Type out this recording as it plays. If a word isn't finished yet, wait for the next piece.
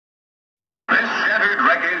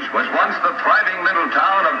was once the thriving little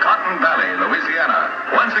town of Cotton Valley, Louisiana.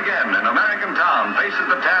 Once again, an American town faces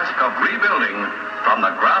the task of rebuilding from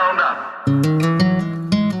the ground up.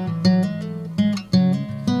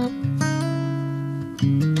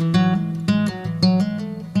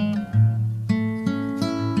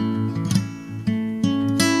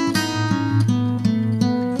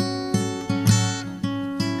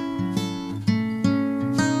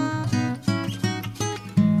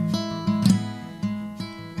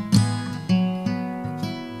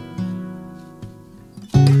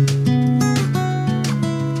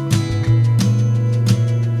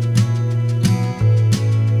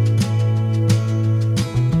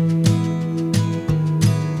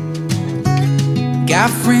 Got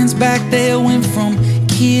friends back there went from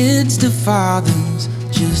kids to fathers,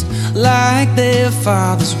 just like their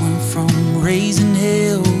fathers went from raising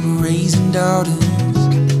hell to raising daughters.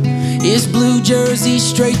 It's blue jerseys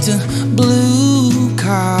straight to blue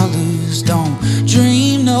collars. Don't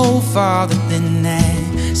dream no farther than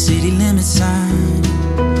that city limit sign.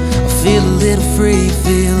 I feel a little free,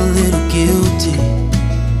 feel a little guilty,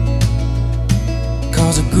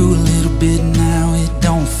 'cause I grew a little bit, now it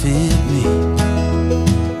don't fit me.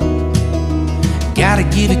 Gotta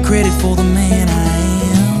give it credit for the man I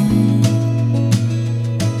am,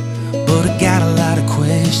 but I got a lot of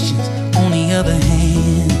questions on the other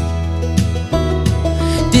hand.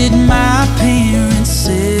 Did my parents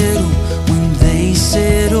settle when they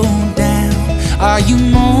settled down? Are you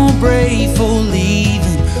more brave for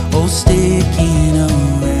leaving or sticking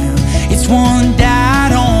around? It's one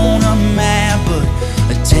dot on a map, but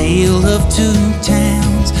a tale of two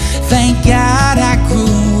towns. Thank God I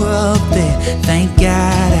grew up there, thank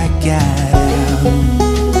God I got out.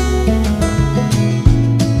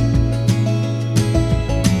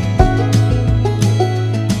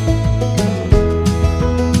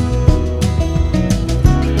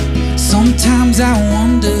 Sometimes I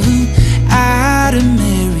wonder who I'd have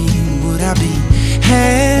married. Would I be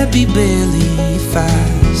happy barely if I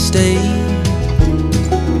stayed?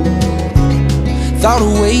 Thought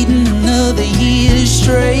of waiting another year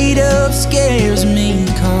straight up scares me,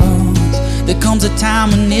 'cause there comes a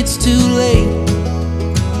time when it's too late,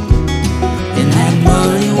 and that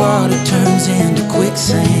muddy water turns into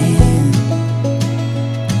quicksand.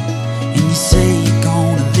 And you say you're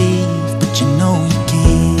gonna leave, but you know you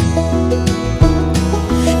can't.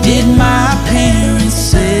 Did my parents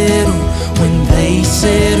settle when they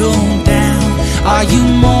settled down? Are you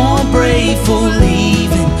more brave for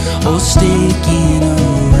leaving or sticking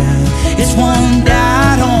around? It's one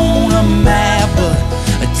dot on a map, but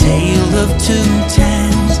a tale of two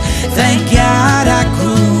towns. Thank God I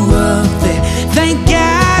grew up there, thank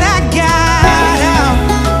God I got out.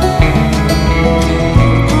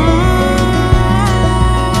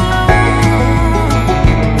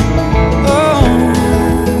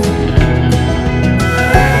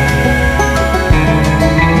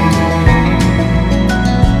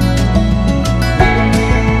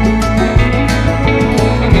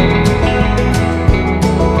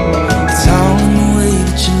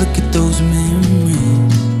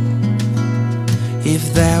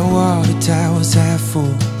 If that water tower's half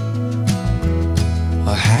full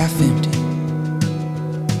or half empty,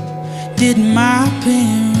 did my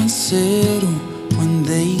parents settle when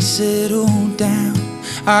they settled down?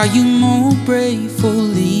 Are you more brave for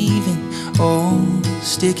leaving or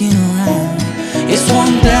sticking around? It's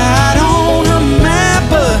one dot on a map,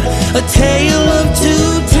 but a tale of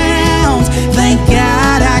two towns.